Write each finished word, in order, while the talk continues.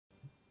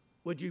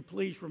Would you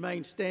please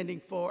remain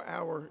standing for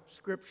our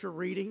scripture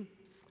reading?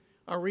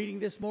 Our reading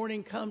this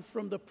morning comes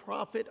from the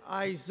prophet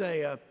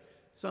Isaiah,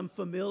 some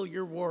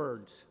familiar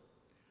words.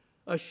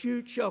 A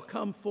shoot shall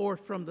come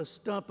forth from the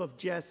stump of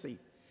Jesse,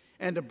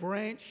 and a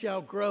branch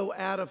shall grow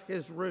out of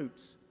his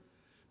roots.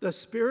 The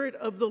Spirit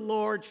of the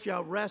Lord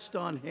shall rest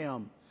on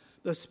him,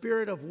 the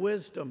Spirit of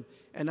wisdom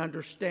and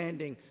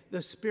understanding,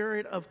 the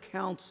Spirit of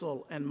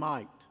counsel and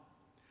might,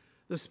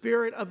 the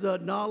Spirit of the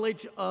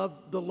knowledge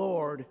of the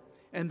Lord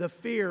and the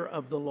fear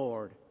of the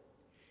Lord.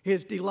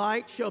 His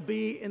delight shall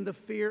be in the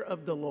fear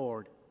of the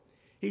Lord.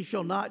 He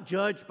shall not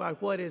judge by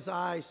what his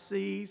eye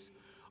sees,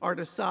 or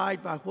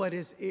decide by what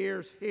his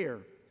ears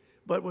hear,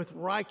 but with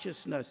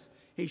righteousness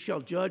he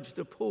shall judge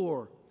the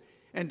poor,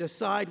 and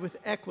decide with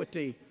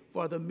equity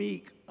for the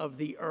meek of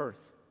the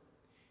earth.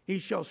 He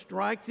shall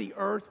strike the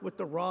earth with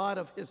the rod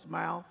of his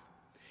mouth,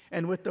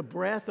 and with the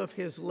breath of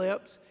his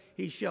lips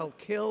he shall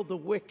kill the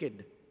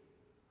wicked.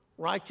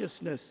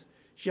 Righteousness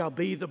shall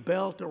be the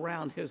belt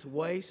around his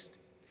waist,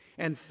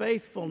 and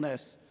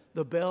faithfulness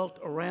the belt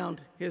around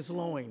his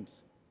loins.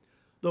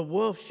 The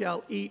wolf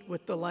shall eat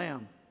with the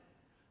lamb.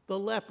 The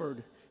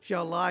leopard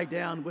shall lie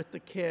down with the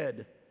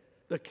kid,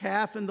 the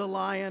calf and the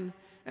lion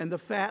and the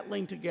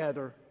fatling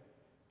together,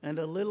 and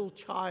a little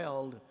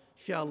child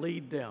shall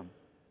lead them.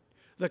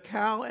 The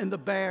cow and the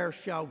bear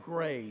shall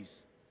graze.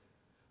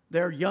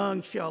 Their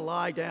young shall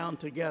lie down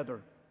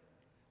together.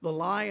 The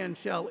lion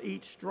shall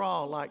eat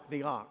straw like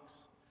the ox.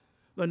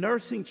 The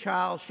nursing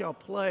child shall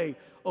play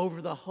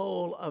over the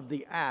hole of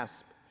the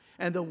asp,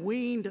 and the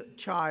weaned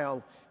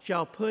child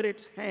shall put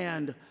its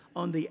hand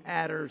on the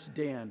adder's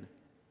den.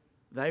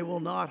 They will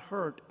not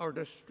hurt or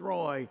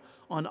destroy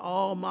on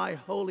all my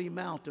holy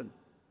mountain,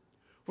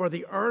 for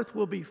the earth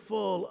will be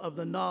full of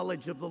the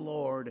knowledge of the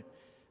Lord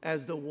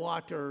as the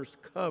waters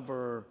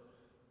cover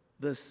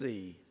the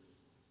sea.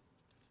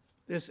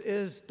 This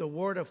is the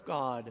word of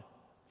God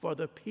for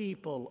the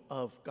people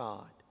of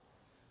God.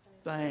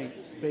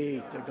 Thanks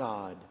be to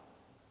God.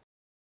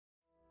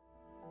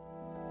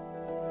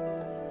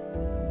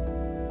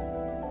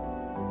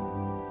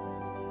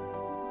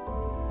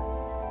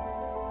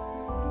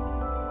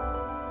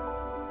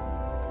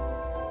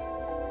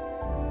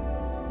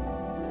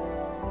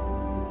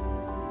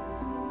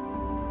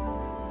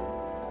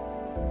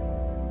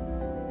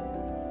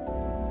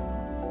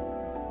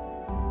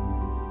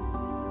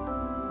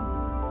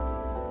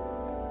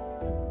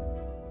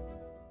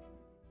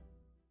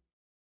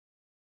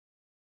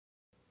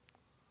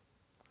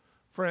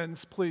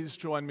 Friends, please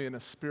join me in a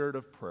spirit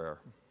of prayer.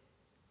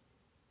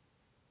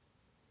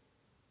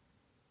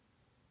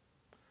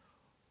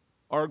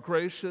 Our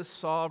gracious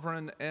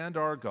sovereign and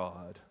our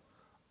God,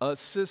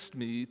 assist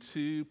me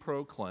to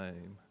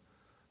proclaim,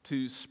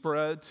 to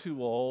spread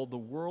to all the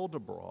world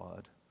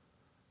abroad,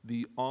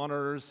 the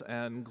honors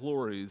and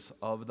glories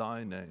of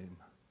thy name.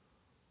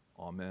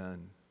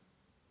 Amen.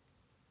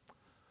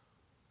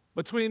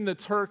 Between the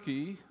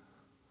turkey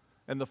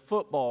and the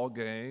football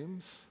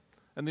games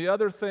and the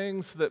other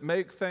things that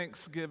make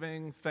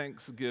Thanksgiving,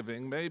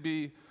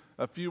 maybe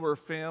a fewer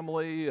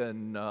family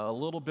and a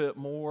little bit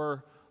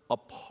more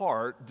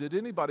apart, did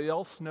anybody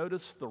else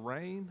notice the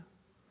rain?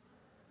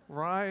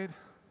 Right?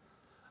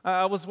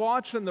 I was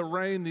watching the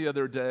rain the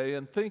other day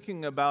and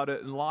thinking about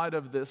it in light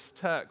of this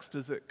text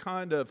as it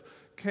kind of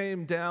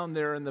came down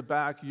there in the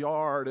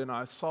backyard, and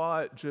I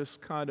saw it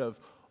just kind of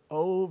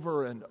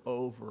over and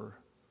over.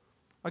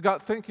 I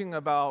got thinking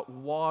about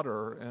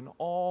water and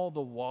all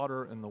the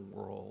water in the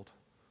world.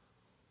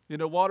 You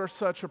know, water's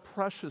such a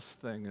precious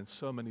thing in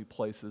so many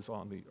places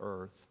on the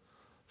earth,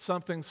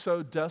 something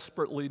so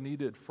desperately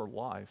needed for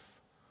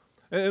life.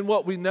 And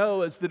what we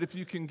know is that if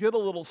you can get a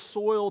little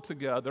soil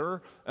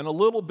together and a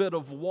little bit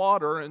of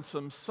water and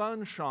some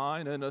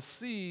sunshine and a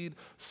seed,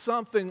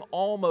 something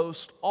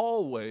almost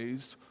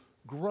always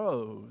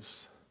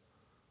grows.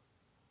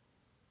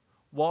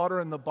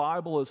 Water in the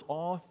Bible is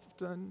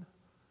often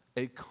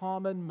a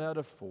common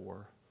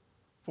metaphor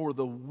for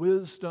the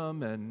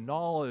wisdom and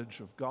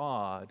knowledge of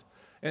God.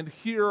 And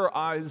here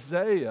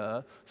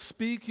Isaiah,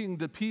 speaking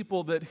to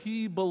people that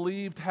he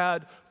believed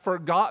had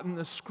forgotten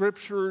the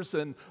scriptures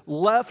and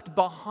left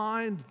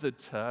behind the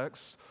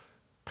text,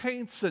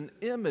 paints an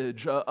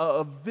image,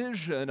 a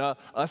vision,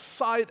 a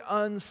sight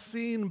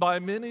unseen by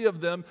many of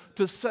them,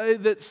 to say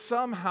that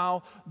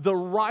somehow the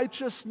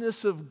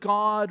righteousness of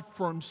God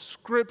from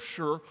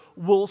Scripture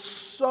will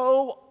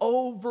so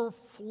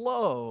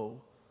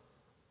overflow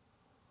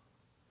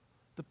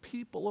the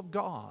people of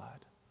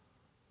God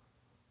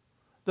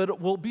that it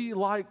will be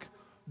like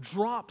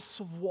drops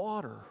of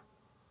water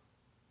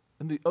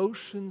in the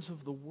oceans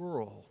of the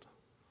world,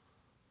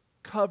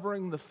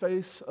 covering the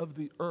face of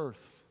the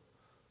earth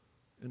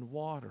in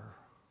water.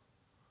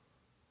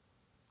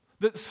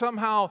 That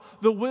somehow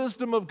the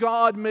wisdom of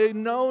God made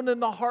known in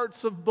the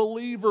hearts of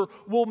believer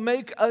will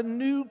make a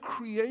new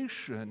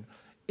creation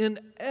in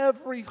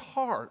every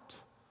heart,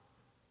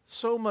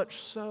 so much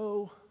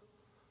so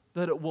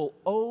that it will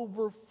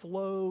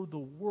overflow the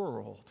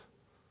world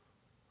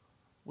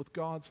with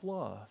God's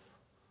love.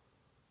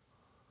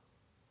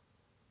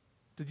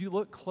 Did you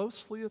look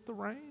closely at the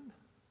rain?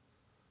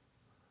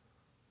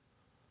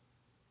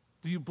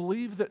 Do you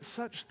believe that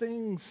such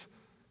things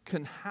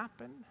can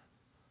happen?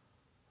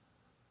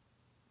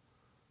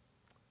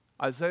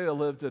 Isaiah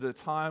lived at a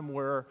time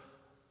where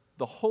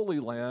the Holy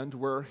Land,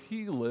 where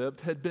he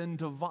lived, had been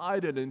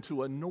divided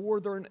into a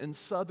northern and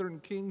southern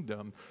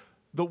kingdom.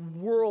 The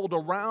world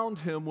around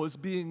him was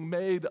being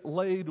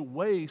laid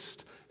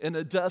waste in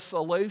a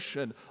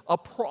desolation. A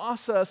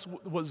process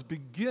was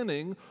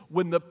beginning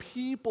when the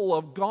people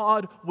of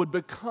God would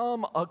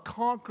become a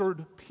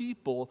conquered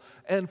people.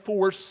 And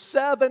for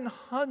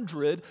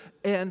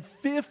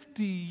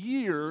 750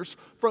 years,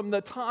 from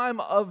the time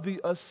of the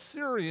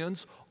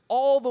Assyrians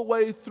all the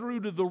way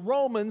through to the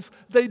Romans,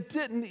 they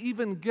didn't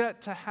even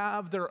get to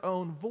have their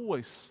own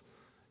voice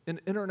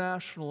in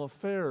international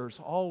affairs,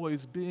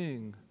 always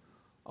being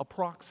a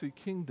proxy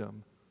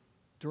kingdom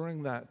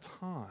during that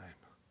time.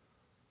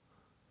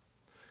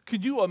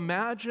 Could you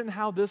imagine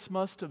how this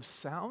must have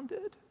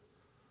sounded?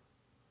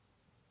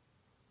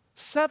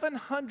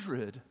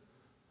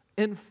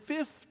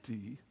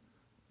 750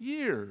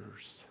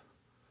 years.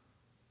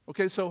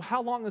 Okay, so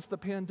how long has the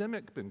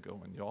pandemic been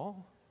going,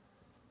 y'all?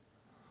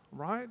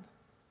 Right?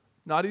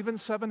 Not even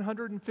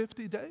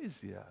 750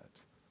 days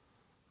yet.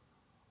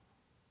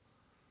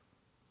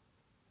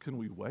 Can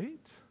we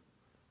wait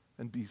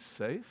and be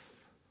safe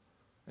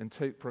and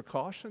take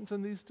precautions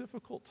in these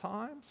difficult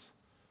times?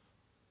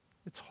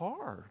 It's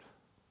hard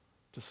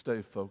to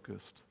stay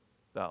focused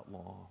that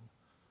long.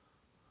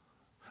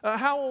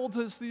 How old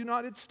is the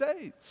United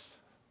States?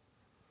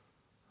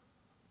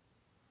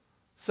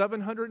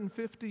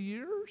 750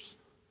 years?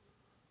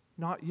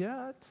 Not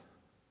yet.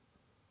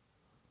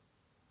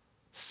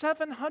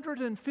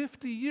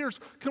 750 years.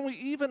 Can we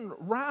even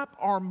wrap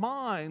our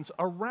minds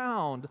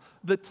around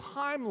the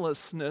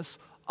timelessness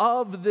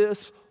of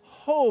this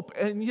hope?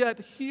 And yet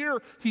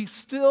here he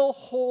still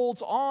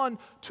holds on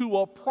to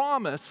a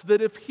promise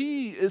that if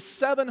he is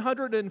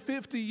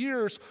 750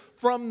 years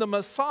from the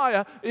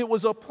Messiah, it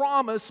was a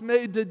promise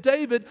made to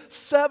David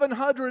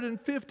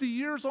 750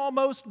 years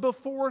almost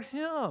before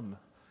him.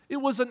 It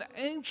was an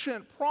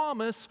ancient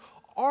promise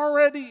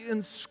already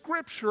in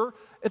Scripture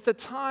at the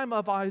time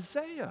of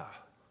Isaiah.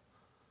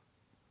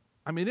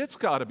 I mean, it's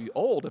got to be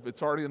old if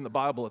it's already in the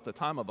Bible at the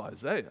time of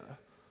Isaiah.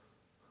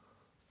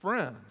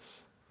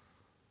 Friends,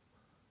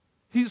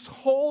 he's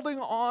holding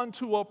on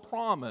to a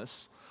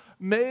promise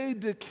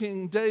made to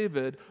King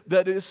David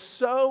that is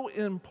so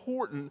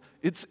important.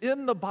 It's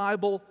in the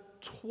Bible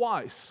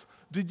twice.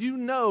 Did you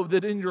know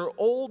that in your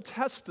Old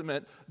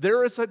Testament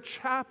there is a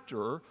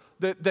chapter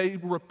that they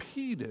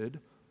repeated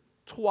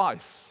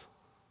twice,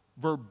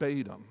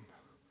 verbatim?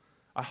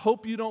 I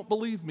hope you don't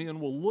believe me,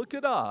 and we'll look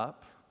it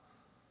up.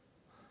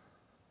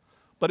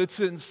 But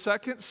it's in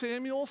 2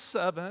 Samuel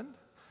 7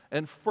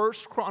 and 1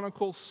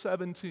 Chronicles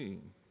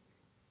 17.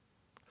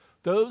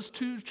 Those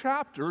two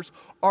chapters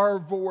are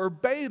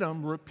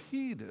verbatim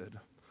repeated,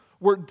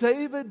 where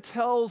David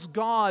tells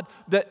God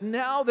that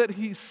now that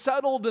he's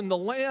settled in the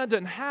land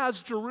and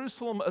has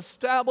Jerusalem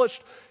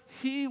established,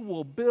 he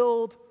will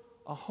build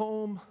a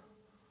home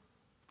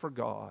for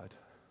God.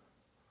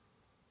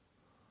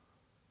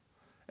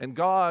 And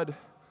God,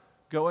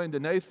 going to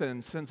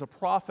Nathan, sends a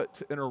prophet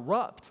to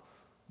interrupt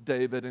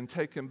David and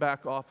take him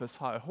back off his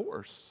high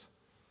horse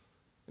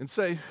and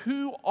say,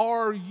 "Who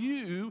are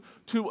you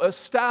to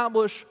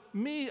establish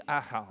me a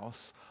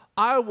house?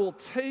 I will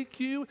take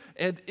you,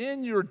 and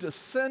in your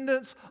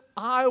descendants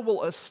I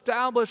will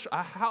establish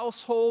a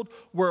household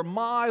where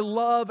my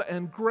love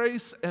and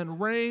grace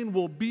and reign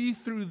will be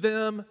through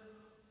them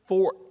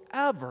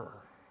forever."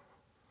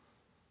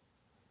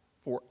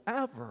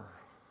 Forever.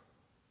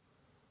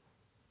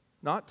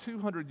 Not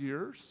 200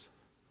 years.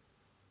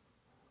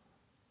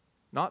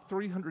 Not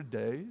 300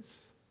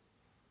 days.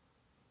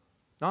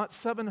 Not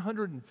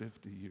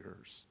 750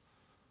 years.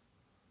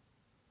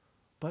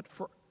 But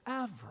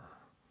forever.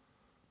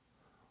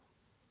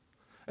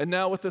 And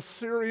now with the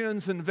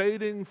Syrians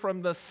invading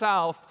from the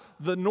south,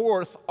 the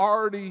north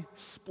already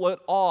split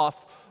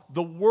off,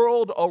 the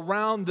world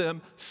around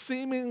them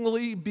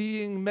seemingly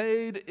being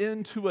made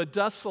into a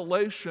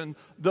desolation,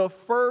 the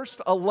first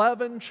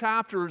 11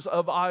 chapters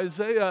of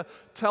Isaiah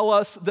tell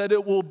us that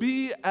it will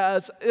be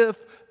as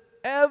if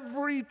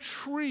every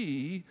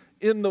tree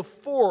in the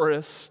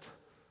forest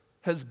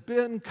has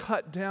been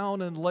cut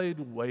down and laid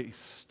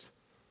waste.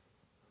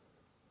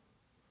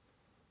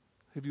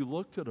 Have you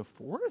looked at a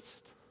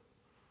forest?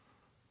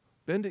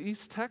 Been to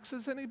East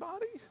Texas,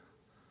 anybody?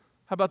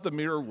 How about the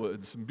Muir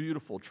Woods? Some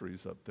beautiful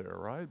trees up there,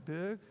 right?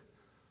 Big.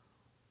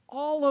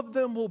 All of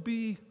them will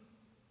be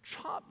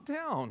chopped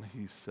down,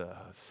 he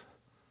says.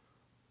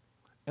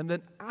 And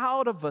then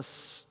out of a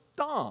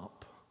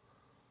stump,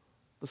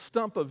 the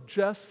stump of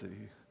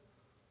Jesse,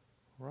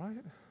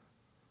 right?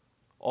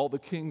 All the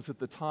kings at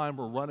the time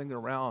were running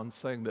around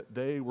saying that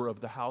they were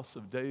of the house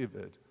of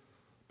David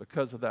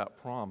because of that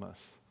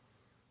promise.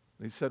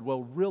 And he said,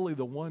 well, really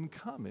the one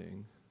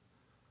coming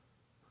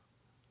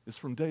is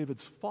from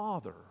David's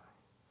father.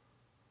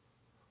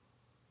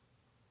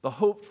 The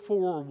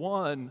hoped-for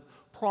one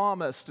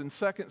promised in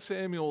 2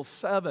 Samuel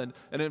 7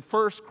 and in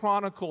 1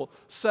 Chronicle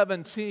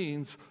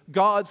 17,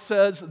 God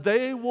says,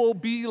 they will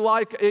be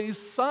like a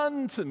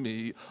son to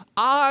me.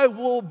 I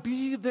will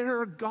be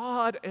their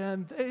God,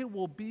 and they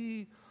will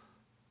be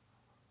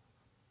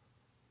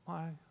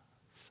my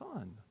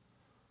son.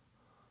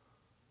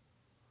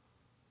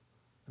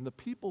 And the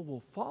people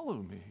will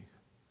follow me,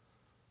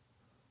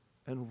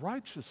 and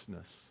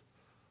righteousness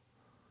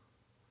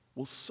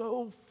will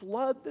so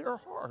flood their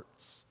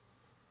hearts.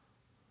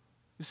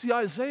 You see,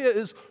 Isaiah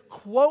is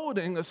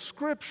quoting a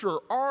scripture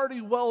already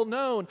well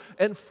known,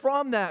 and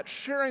from that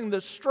sharing the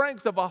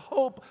strength of a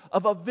hope,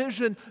 of a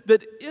vision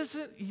that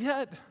isn't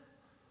yet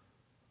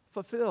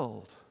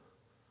fulfilled.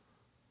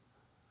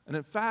 And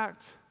in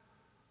fact,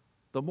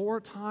 the more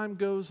time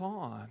goes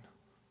on,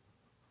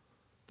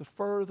 the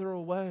further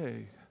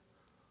away,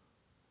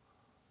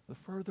 the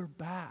further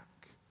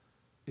back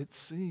it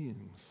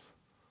seems,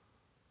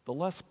 the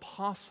less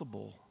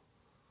possible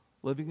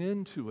living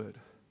into it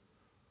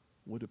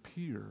would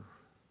appear.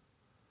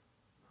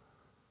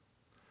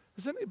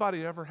 Has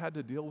anybody ever had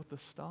to deal with the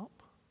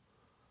stump?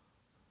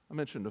 I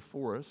mentioned a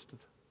forest,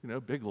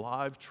 big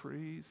live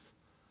trees.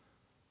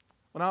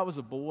 When I was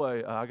a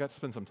boy, I got to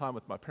spend some time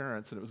with my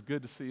parents, and it was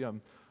good to see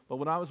them. But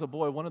when I was a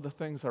boy, one of the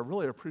things I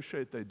really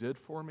appreciate they did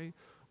for me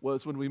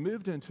was when we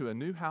moved into a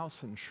new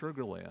house in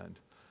Sugar Land,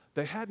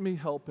 they had me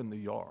help in the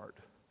yard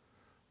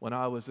when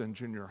I was in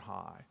junior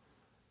high.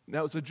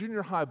 Now, as a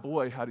junior high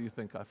boy, how do you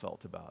think I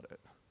felt about it?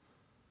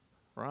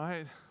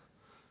 Right?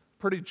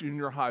 Pretty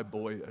junior high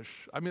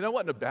boyish. I mean, I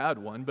wasn't a bad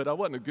one, but I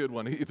wasn't a good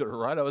one either,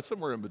 right? I was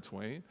somewhere in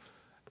between.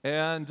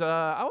 And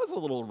I was a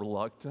little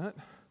reluctant.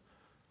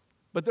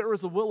 But there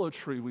was a willow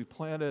tree we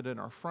planted in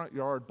our front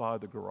yard by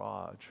the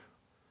garage.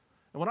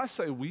 And when I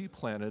say we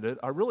planted it,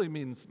 I really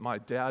mean my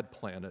dad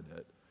planted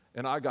it,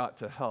 and I got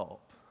to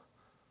help.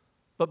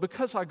 But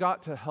because I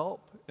got to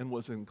help and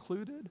was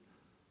included,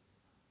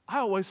 I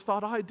always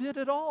thought I did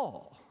it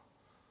all,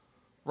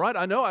 right?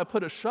 I know I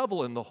put a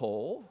shovel in the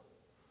hole.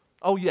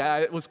 Oh yeah,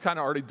 it was kind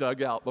of already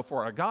dug out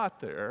before I got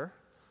there,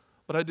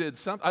 but I did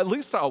something. At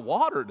least I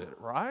watered it,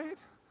 right?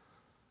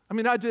 I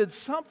mean, I did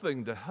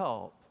something to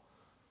help.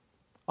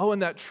 Oh,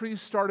 and that tree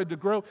started to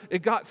grow.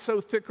 It got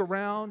so thick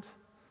around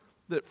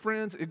that,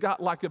 friends, it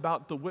got like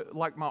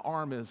like my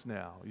arm is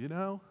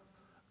now,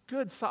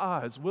 Good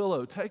size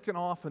willow taken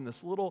off in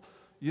this little,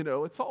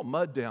 it's all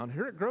mud down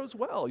here. It grows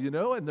well,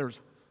 and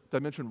there's, did I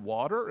mention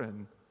water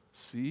and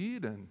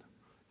seed? And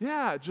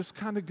yeah, it just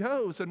kind of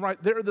goes. And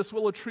right there, this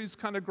willow tree's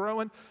kind of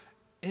growing.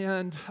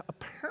 And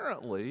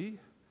apparently,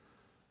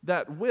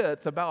 that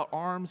width, about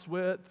arm's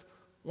width,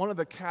 one of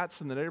the cats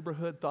in the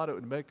neighborhood thought it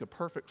would make a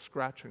perfect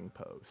scratching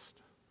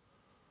post.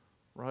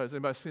 Right? Has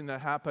anybody seen that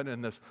happen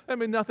in this? I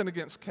mean, nothing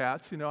against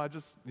cats.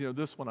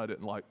 This one I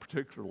didn't like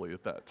particularly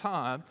at that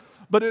time.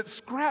 But it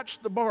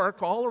scratched the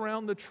bark all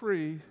around the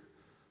tree.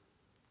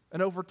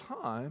 And over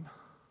time,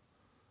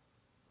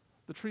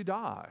 the tree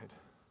died.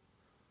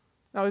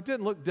 Now, it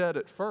didn't look dead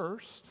at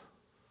first.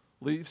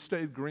 Leaves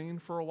stayed green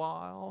for a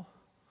while.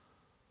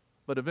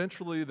 But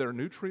eventually, their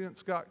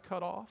nutrients got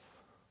cut off.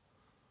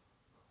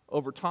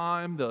 Over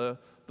time, the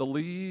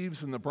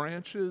leaves and the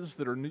branches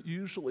that are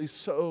usually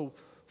so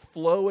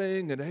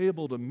flowing and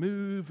able to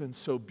move and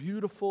so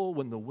beautiful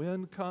when the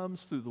wind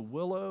comes through the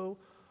willow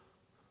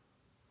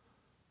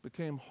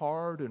became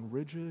hard and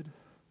rigid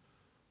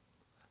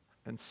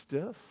and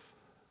stiff.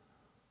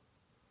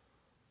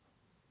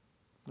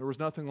 There was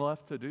nothing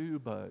left to do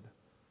but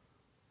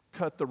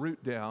cut the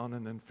root down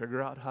and then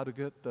figure out how to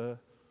get the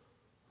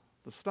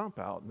stump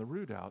out and the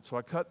root out. So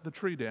I cut the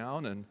tree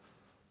down and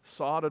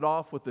sawed it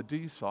off with the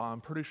D-saw.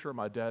 I'm pretty sure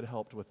my dad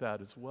helped with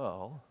that as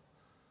well.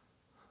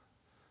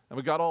 And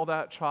we got all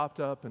that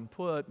chopped up and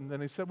put, and then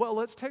he said, well,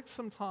 let's take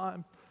some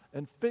time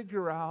and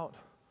figure out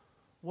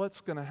what's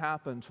going to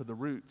happen to the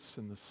roots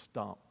and the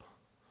stump.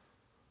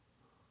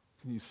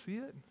 Can you see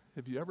it?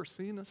 Have you ever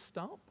seen a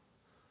stump?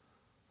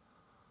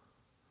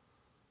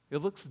 It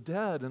looks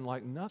dead and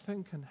like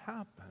nothing can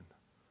happen.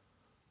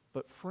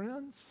 But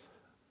friends,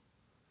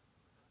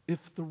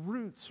 if the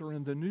roots are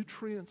in the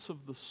nutrients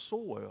of the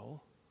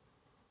soil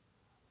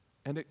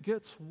and it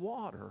gets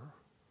water,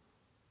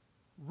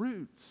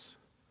 roots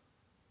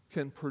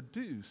can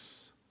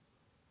produce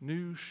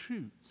new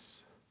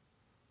shoots.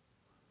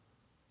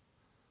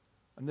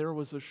 And there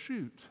was a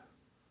shoot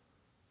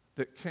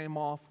that came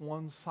off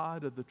one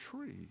side of the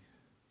tree.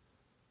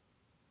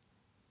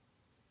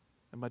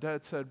 And my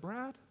dad said,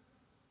 Brad,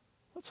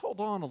 let's hold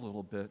on a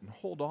little bit and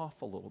hold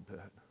off a little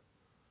bit.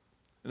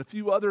 And a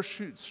few other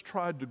shoots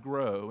tried to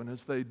grow, and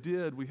as they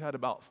did, we had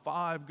about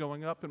 5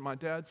 going up, and my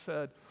dad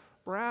said,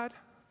 Brad,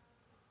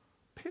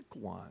 pick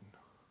one.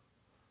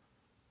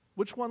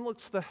 Which one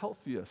looks the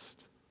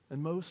healthiest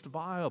and most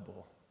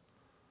viable?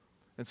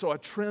 And so I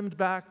trimmed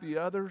back the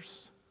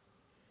others.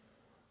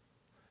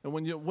 And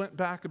when you went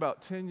back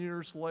about 10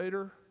 years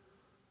later,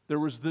 there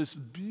was this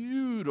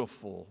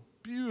beautiful,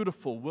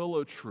 beautiful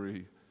willow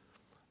tree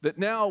that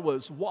now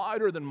was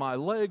wider than my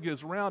leg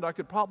is round. I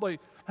could probably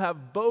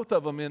have both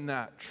of them in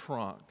that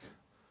trunk.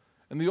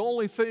 And the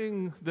only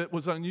thing that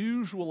was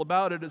unusual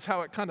about it is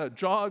how it kind of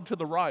jogged to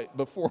the right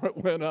before it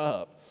went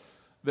up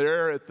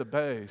there at the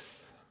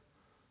base.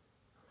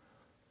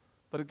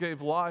 But it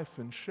gave life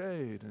and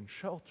shade and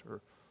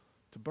shelter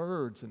to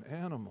birds and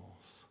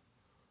animals.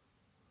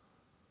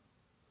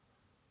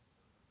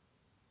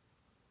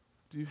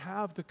 Do you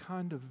have the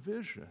kind of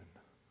vision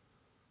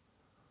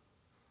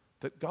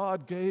that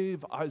God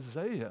gave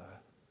Isaiah?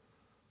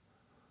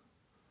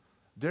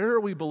 Dare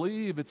we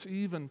believe it's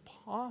even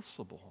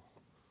possible?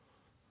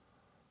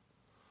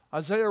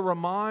 Isaiah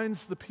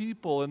reminds the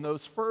people in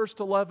those first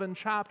 11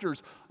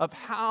 chapters of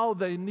how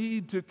they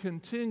need to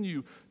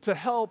continue to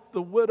help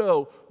the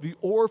widow, the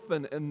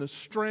orphan, and the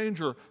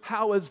stranger.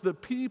 How, as the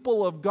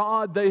people of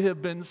God, they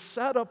have been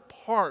set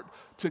apart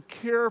to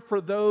care for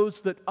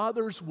those that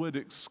others would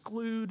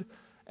exclude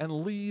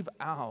and leave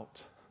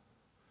out.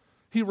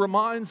 He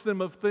reminds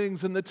them of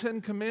things in the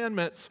Ten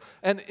Commandments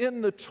and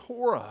in the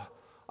Torah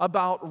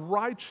about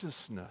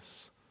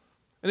righteousness.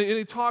 And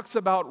he talks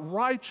about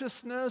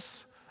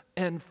righteousness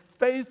and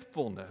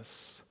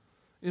faithfulness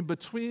in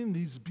between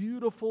these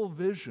beautiful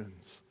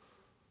visions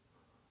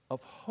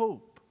of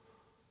hope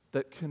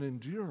that can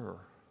endure.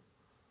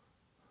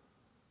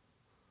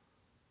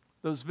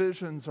 Those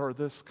visions are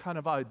this kind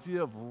of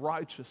idea of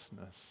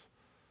righteousness.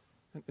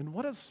 And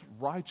what does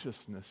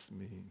righteousness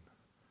mean?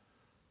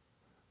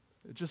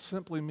 It just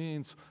simply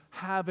means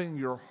having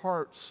your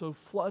heart so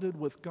flooded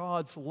with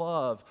God's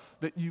love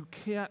that you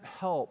can't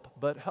help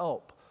but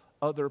help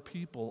other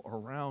people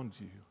around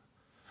you.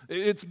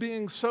 It's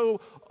being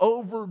so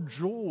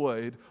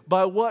overjoyed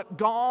by what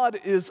God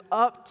is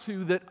up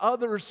to that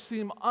others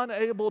seem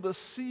unable to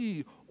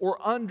see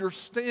or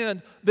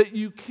understand that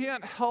you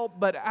can't help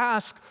but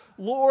ask,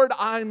 Lord,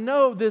 I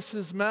know this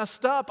is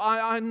messed up.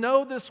 I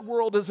know this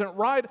world isn't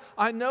right.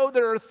 I know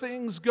there are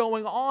things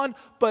going on,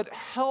 but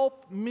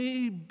help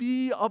me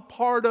be a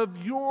part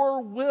of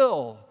your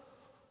will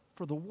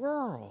for the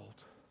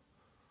world.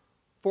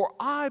 For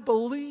I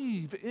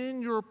believe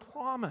in your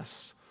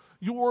promise,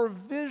 your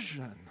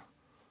vision,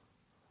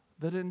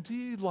 that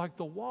indeed, like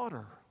the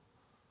water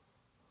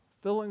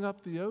filling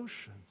up the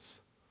oceans,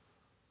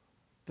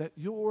 that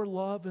your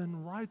love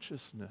and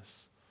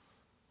righteousness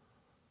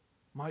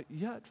might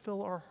yet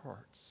fill our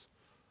hearts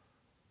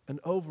and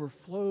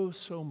overflow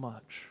so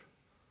much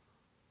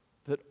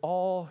that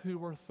all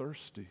who are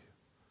thirsty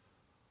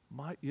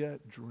might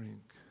yet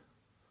drink.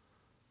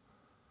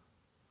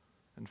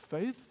 And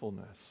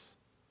faithfulness,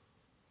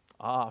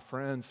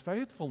 friends,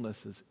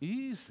 faithfulness is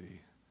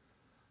easy.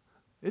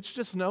 It's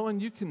just knowing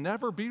you can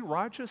never be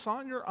righteous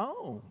on your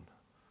own,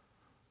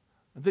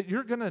 and that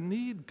you're going to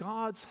need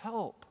God's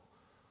help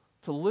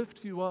to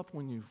lift you up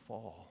when you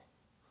fall,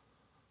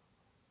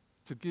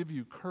 to give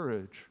you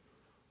courage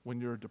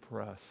when you're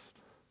depressed,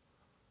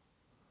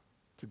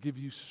 to give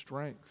you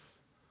strength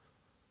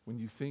when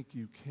you think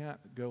you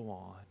can't go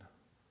on,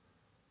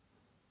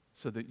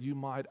 so that you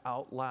might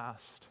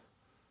outlast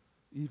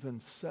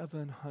even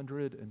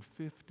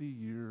 750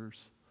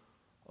 years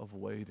of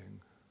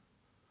waiting,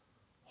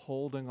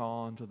 holding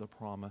on to the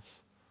promise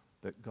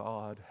that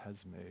God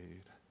has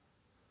made.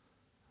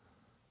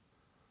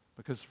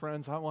 Because,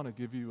 friends, I want to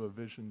give you a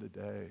vision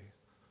today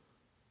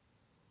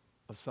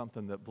of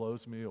something that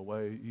blows me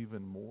away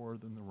even more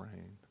than the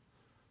rain.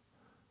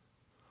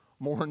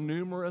 More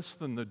numerous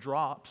than the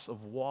drops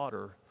of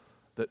water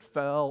that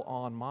fell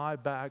on my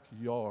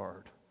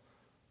backyard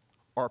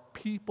are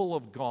people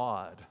of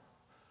God,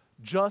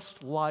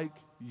 just like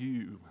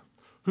you,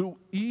 who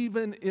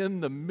even in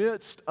the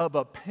midst of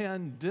a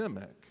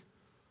pandemic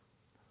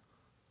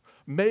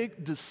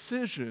make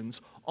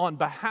decisions on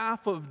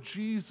behalf of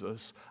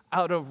Jesus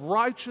out of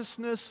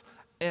righteousness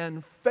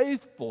and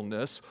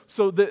faithfulness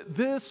so that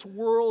this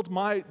world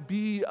might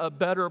be a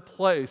better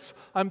place.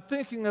 I'm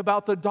thinking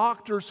about the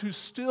doctors who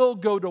still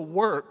go to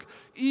work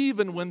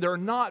even when they're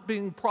not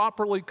being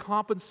properly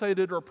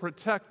compensated or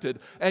protected,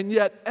 and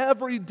yet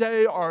every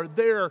day are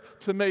there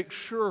to make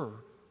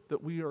sure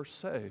that we are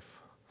safe.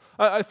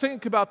 I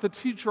think about the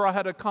teacher I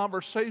had a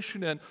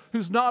conversation in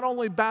who's not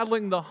only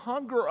battling the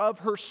hunger of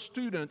her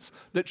students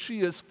that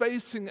she is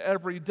facing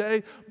every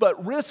day,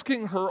 but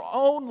risking her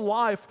own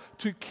life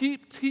to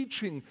keep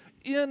teaching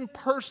in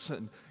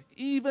person,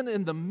 even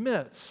in the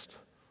midst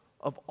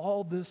of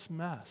all this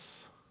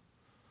mess.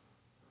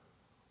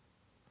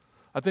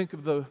 I think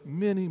of the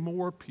many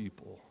more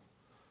people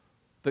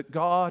that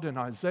God and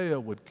Isaiah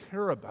would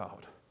care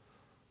about,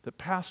 that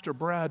Pastor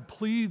Brad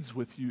pleads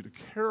with you to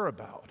care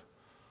about,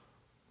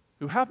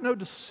 who have no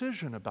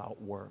decision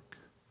about work,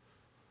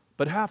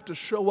 but have to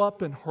show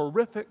up in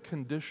horrific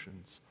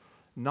conditions,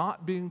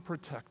 not being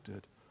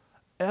protected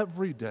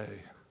every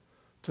day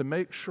to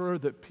make sure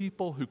that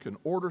people who can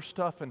order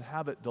stuff and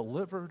have it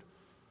delivered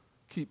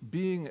keep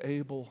being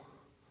able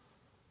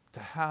to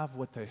have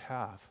what they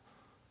have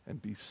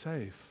and be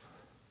safe.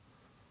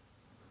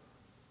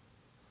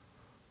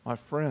 My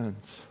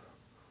friends,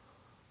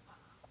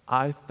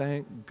 I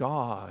thank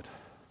God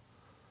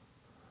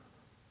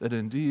that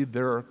indeed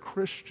there are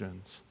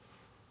Christians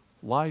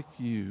like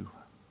you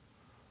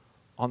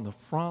on the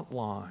front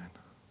line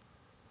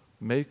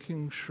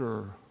making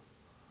sure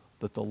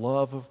that the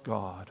love of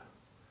God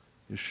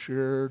is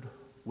shared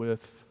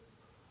with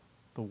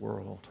the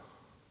world.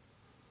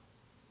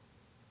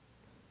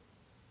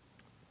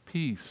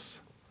 Peace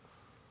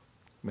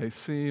may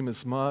seem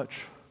as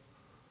much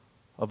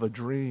of a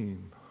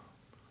dream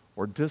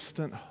or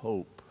distant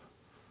hope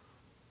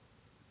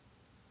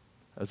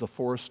as a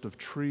forest of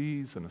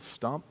trees and a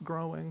stump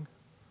growing,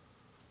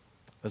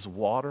 as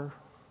water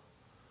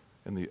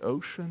in the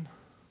ocean.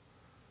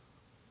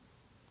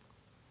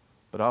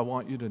 But I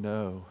want you to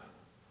know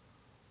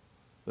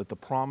that the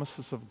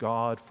promises of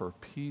God for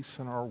peace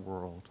in our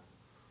world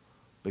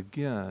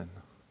begin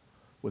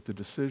with the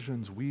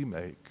decisions we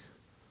make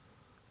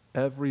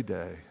every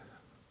day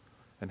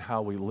and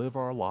how we live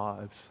our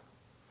lives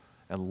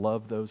and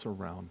love those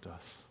around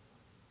us.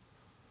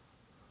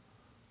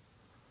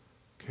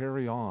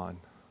 Carry on,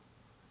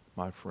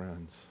 my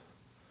friends,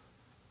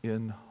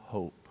 in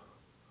hope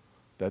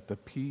that the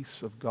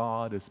peace of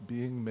God is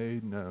being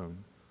made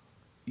known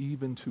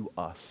even to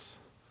us.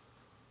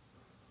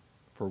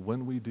 For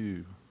when we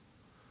do,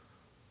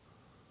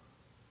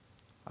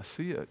 I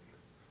see it.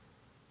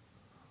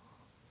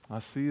 I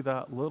see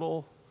that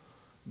little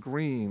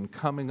green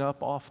coming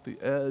up off the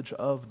edge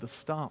of the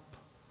stump.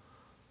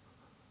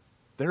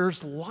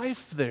 There's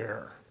life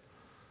there.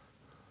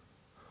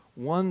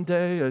 One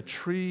day a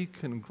tree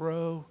can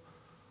grow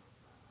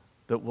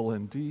that will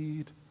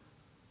indeed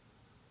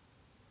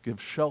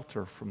give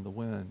shelter from the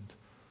wind,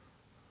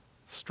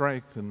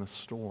 strength in the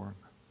storm,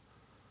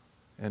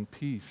 and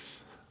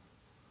peace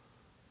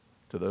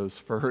to those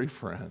furry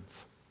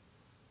friends.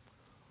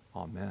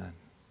 Amen.